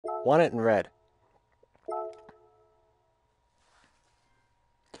Want it in red.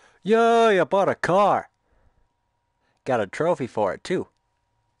 Yay, I bought a car. Got a trophy for it, too.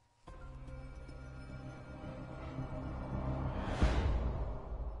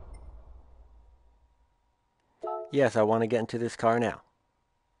 Yes, I want to get into this car now.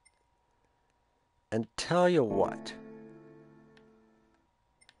 And tell you what.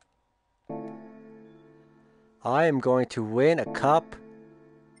 I am going to win a cup.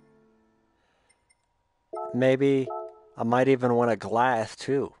 Maybe I might even win a glass,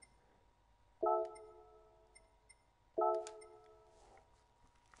 too.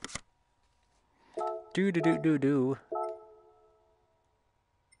 Do.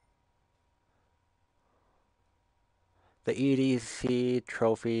 The EDC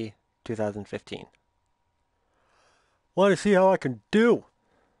Trophy 2015. Want to see how I can do?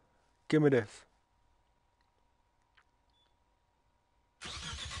 Give me this.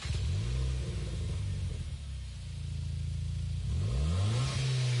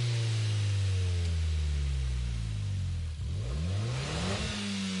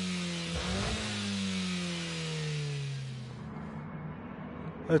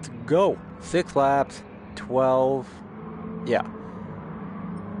 Let's go. 6 laps, 12. Yeah.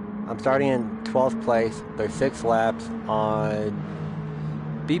 I'm starting in 12th place. There's 6 laps on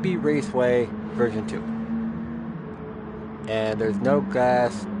BB Raceway version 2. And there's no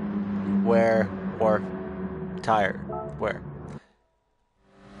grass wear or tire wear.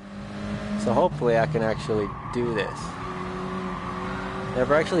 So hopefully I can actually do this.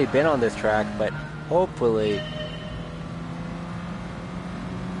 Never actually been on this track, but hopefully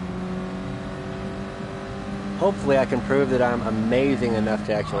I can prove that I'm amazing enough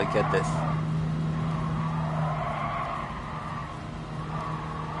to actually get this.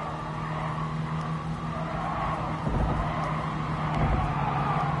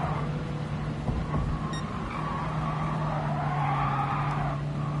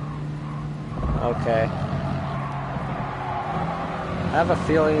 Okay. I have a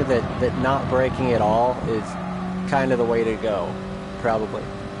feeling that not braking at all is kind of the way to go, probably.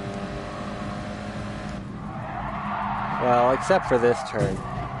 Well, except for this turn.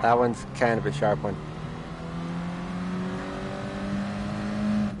 That one's kind of a sharp one.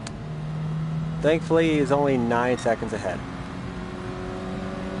 Thankfully, he's only 9 seconds ahead.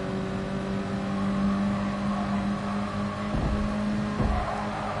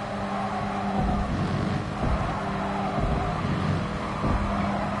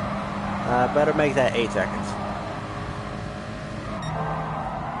 Better make that 8 seconds.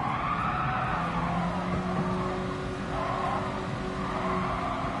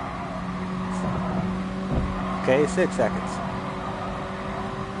 Okay, 6 seconds.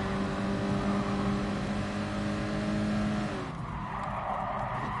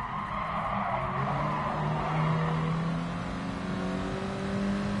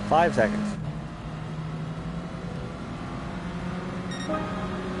 Five seconds.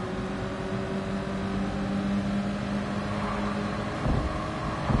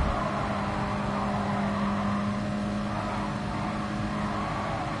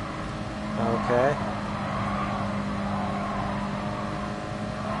 Okay.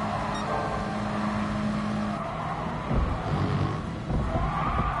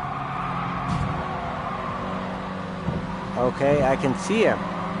 Okay, I can see him.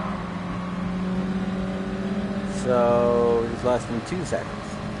 So, he's less than 2 seconds.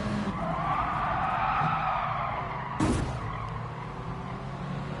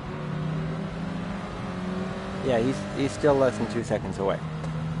 Yeah, he's still less than 2 seconds away.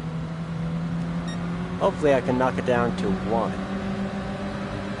 Hopefully I can knock it down to 1.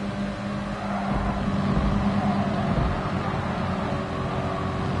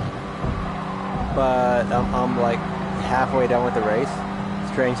 But I'm like halfway done with the race,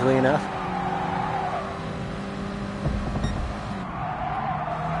 strangely enough.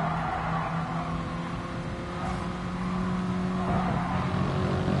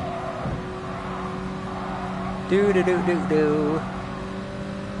 Do.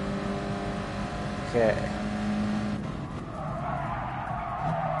 Okay.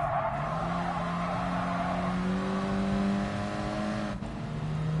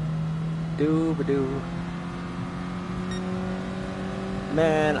 Doo-ba-doo.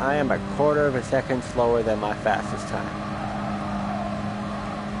 Man, I am a quarter of a second slower than my fastest time.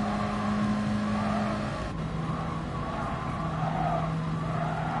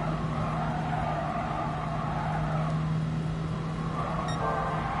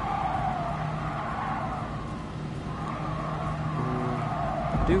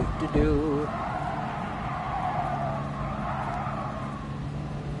 Do.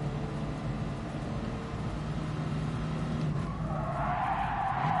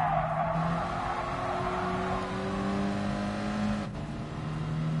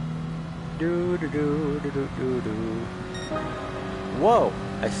 Do do do do do do do. Whoa!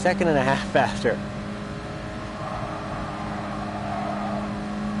 A second and a half faster.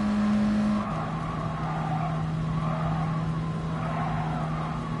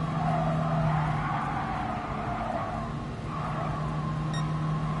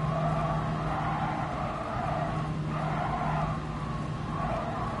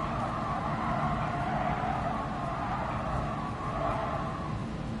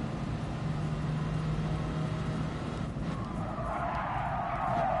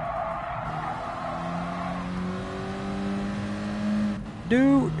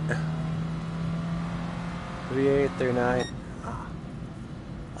 Dude! 38, 39.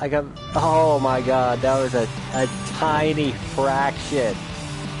 I got. Oh my god, that was a tiny fraction.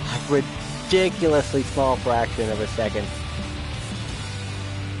 A ridiculously small fraction of a second.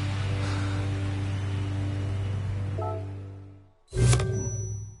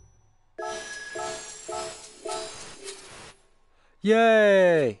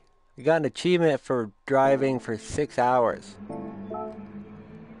 Yay! I got an achievement for driving for 6 hours.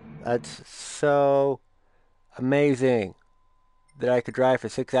 That's so amazing that I could drive for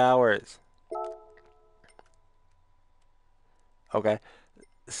 6 hours. Okay,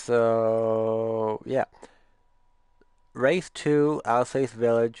 so yeah. Race 2, Alsace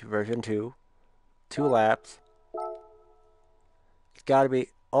Village, version 2. 2 laps. It's gotta be,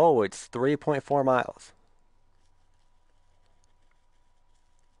 oh, it's 3.4 miles.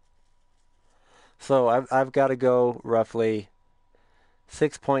 So I've got to go roughly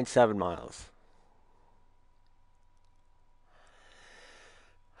 6.7 miles.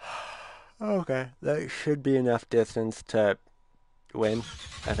 Okay, that should be enough distance to win,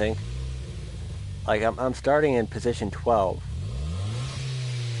 I think. Like, I'm starting in position 12.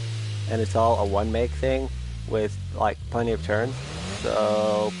 And it's all a one-make thing with, like, plenty of turns.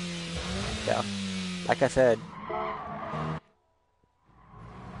 So, yeah. Like I said,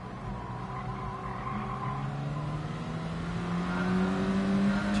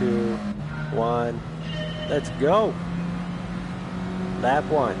 2, 1, let's go! Lap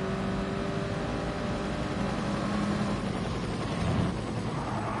 1.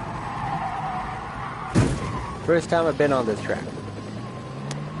 First time I've been on this track.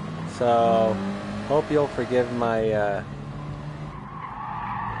 So, hope you'll forgive my,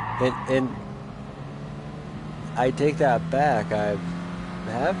 I take that back, I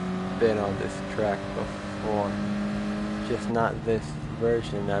have been on this track before. Just not this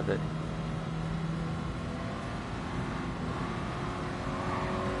version of it.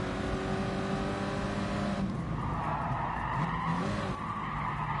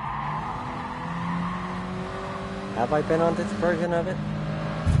 Have I been on this version of it?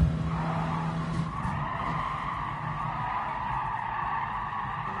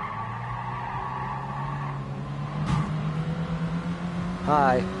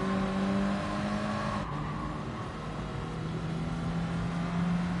 Hi.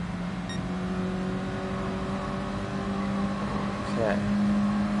 Okay.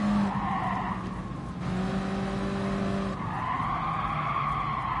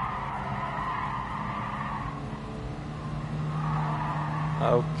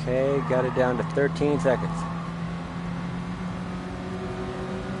 Okay, got it down to 13 seconds.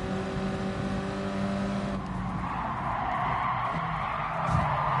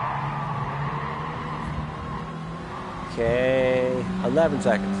 Okay, 11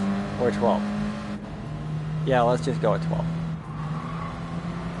 seconds, or 12. Yeah, let's just go at 12.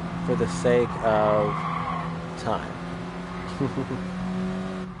 For the sake of time.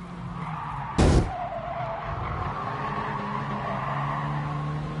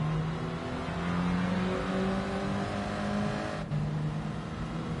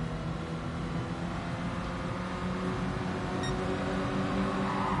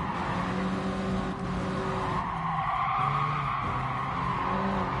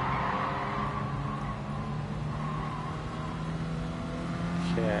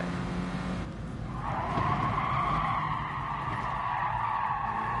 Okay.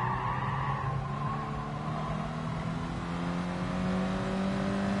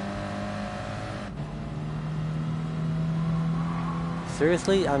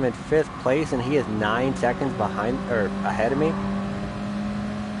 Seriously, I'm in 5th place and he is 9 seconds behind, or ahead of me?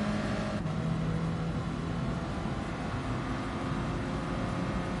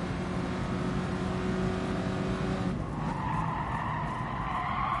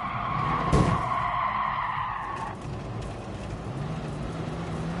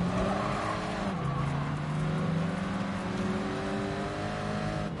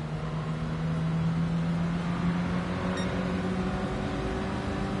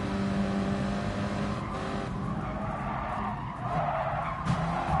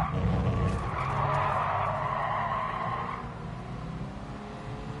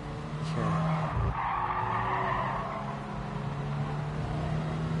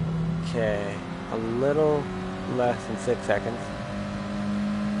 Okay, a little less than 6 seconds.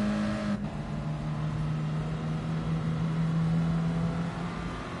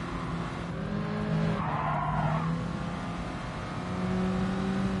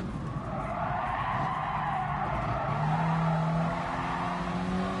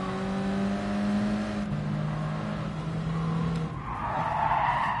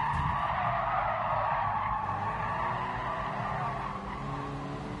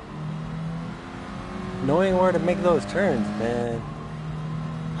 Knowing where to make those turns, man.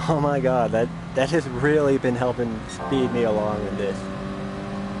 Oh my god, that has really been helping speed me along in this.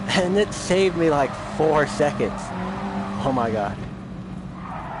 And it saved me like 4 seconds. Oh my god.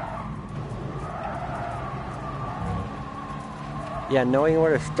 Yeah, knowing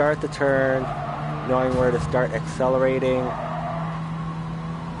where to start the turn, knowing where to start accelerating,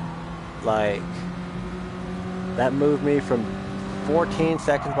 like, that moved me from 14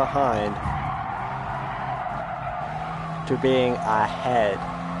 seconds behind to being ahead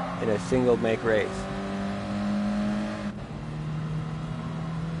in a single make race.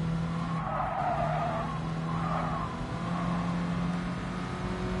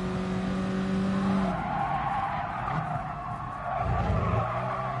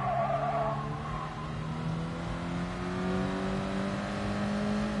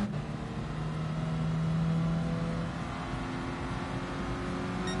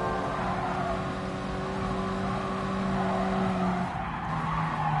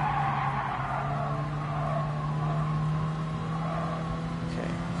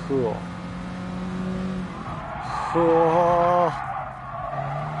 Cool. Cool.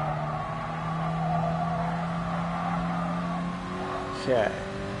 Okay.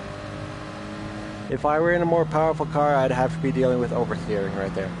 If I were in a more powerful car, I'd have to be dealing with oversteering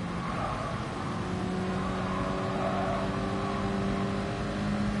right there.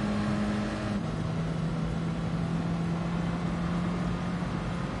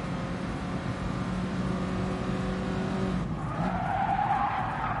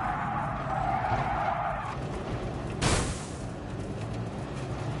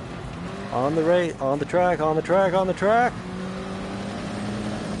 On the track.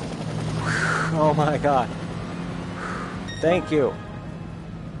 Oh my god. Thank you.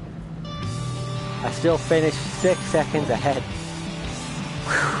 I still finished 6 seconds ahead.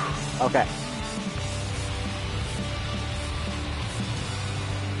 Okay.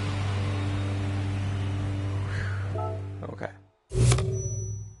 Okay.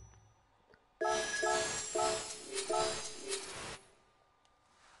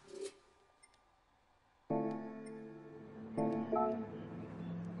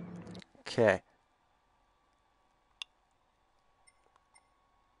 Okay.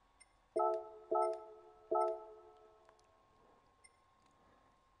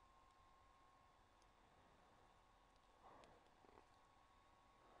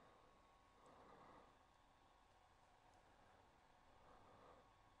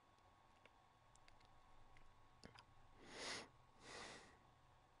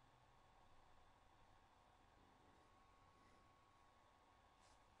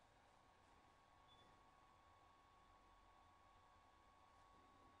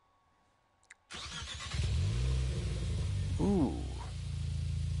 Ooh.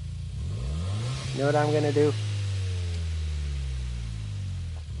 You know what I'm gonna do?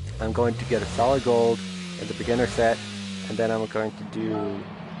 I'm going to get a solid gold in the beginner set, and then I'm going to do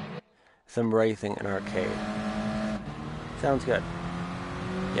some racing in arcade. Sounds good.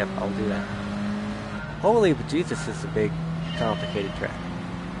 Yep, I'll do that. Holy Jesus, this is a big, complicated track.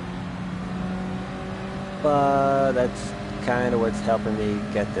 But that's kind of what's helping me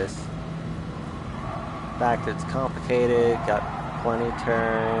get this. In fact, it's complicated, got plenty of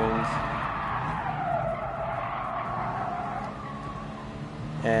turns.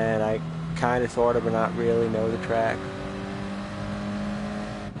 And I kind of, sort of, but not really know the track.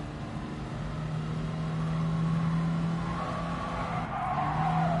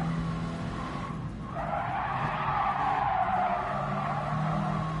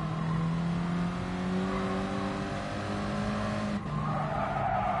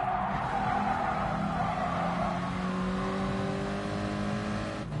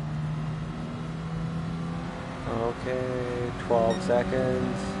 Okay, 12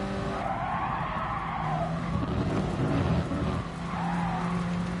 seconds.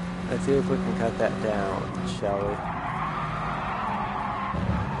 Let's see if we can cut that down, shall we?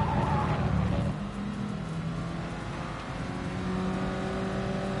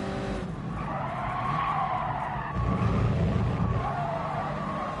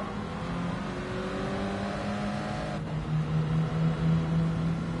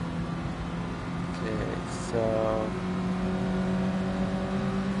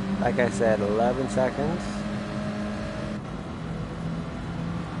 Like I said, 11 seconds.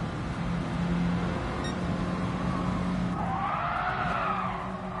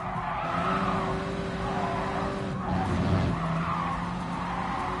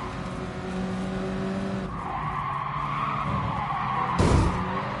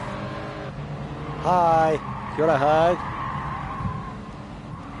 Hi, you want a hug?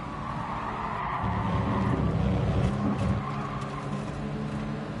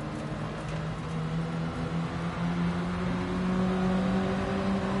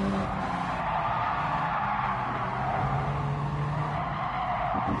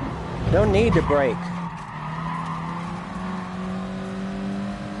 No need to brake.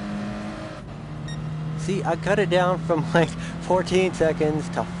 See, I cut it down from like 14 seconds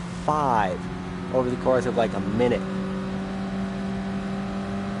to 5 over the course of like a minute.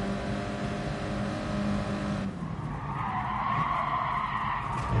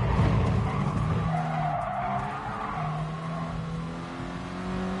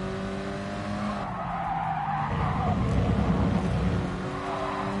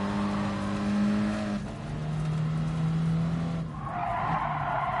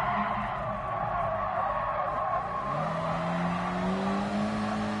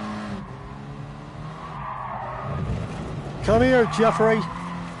 Come here, Jeffrey.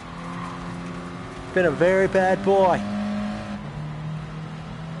 Been a very bad boy.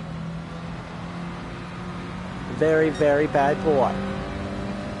 Very, very bad boy.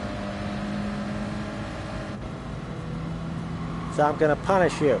 So I'm gonna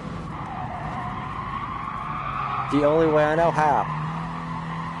punish you. The only way I know how.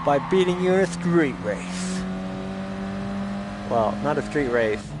 By beating you in a street race. Well, not a street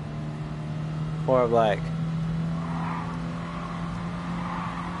race. More of like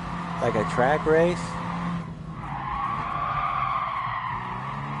a track race.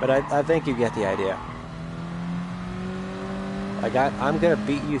 But I think you get the idea. Like I'm gonna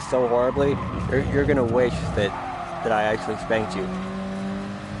beat you so horribly, you're gonna wish that I actually spanked you.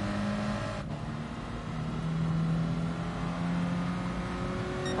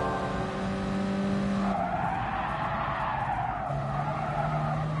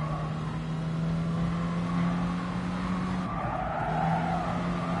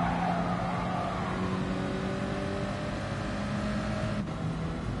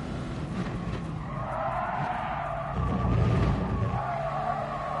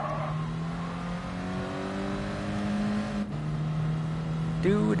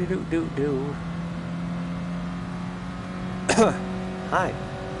 Do. Hi.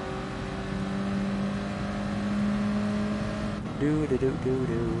 Do.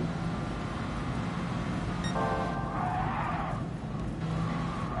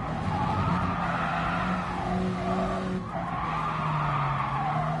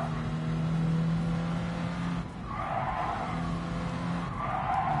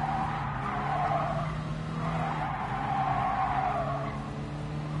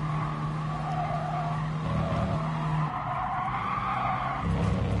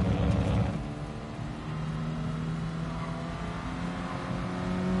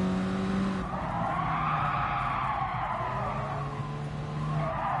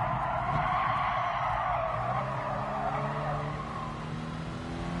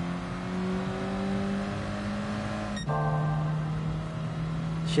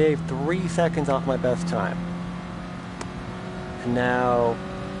 Shave 3 seconds off my best time. And now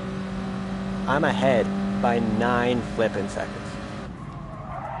I'm ahead by 9 flipping seconds.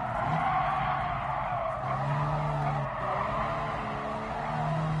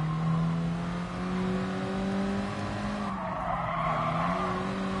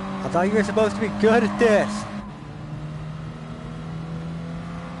 I thought you were supposed to be good at this.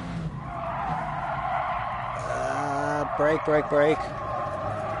 Brake.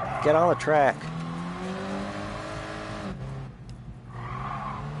 Get on the track.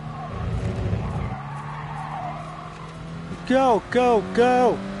 Go!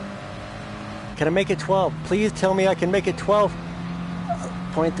 Can I make it 12? Please tell me I can make it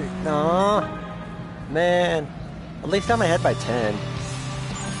 12.3. Nah, man. At least I'm ahead by 10.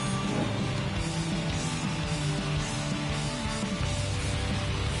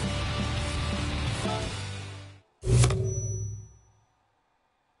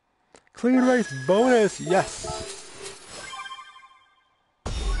 Clean race bonus, yes!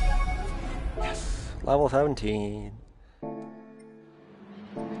 Yes, level 17.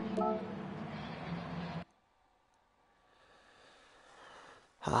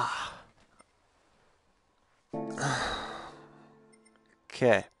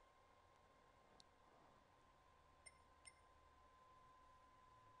 Okay.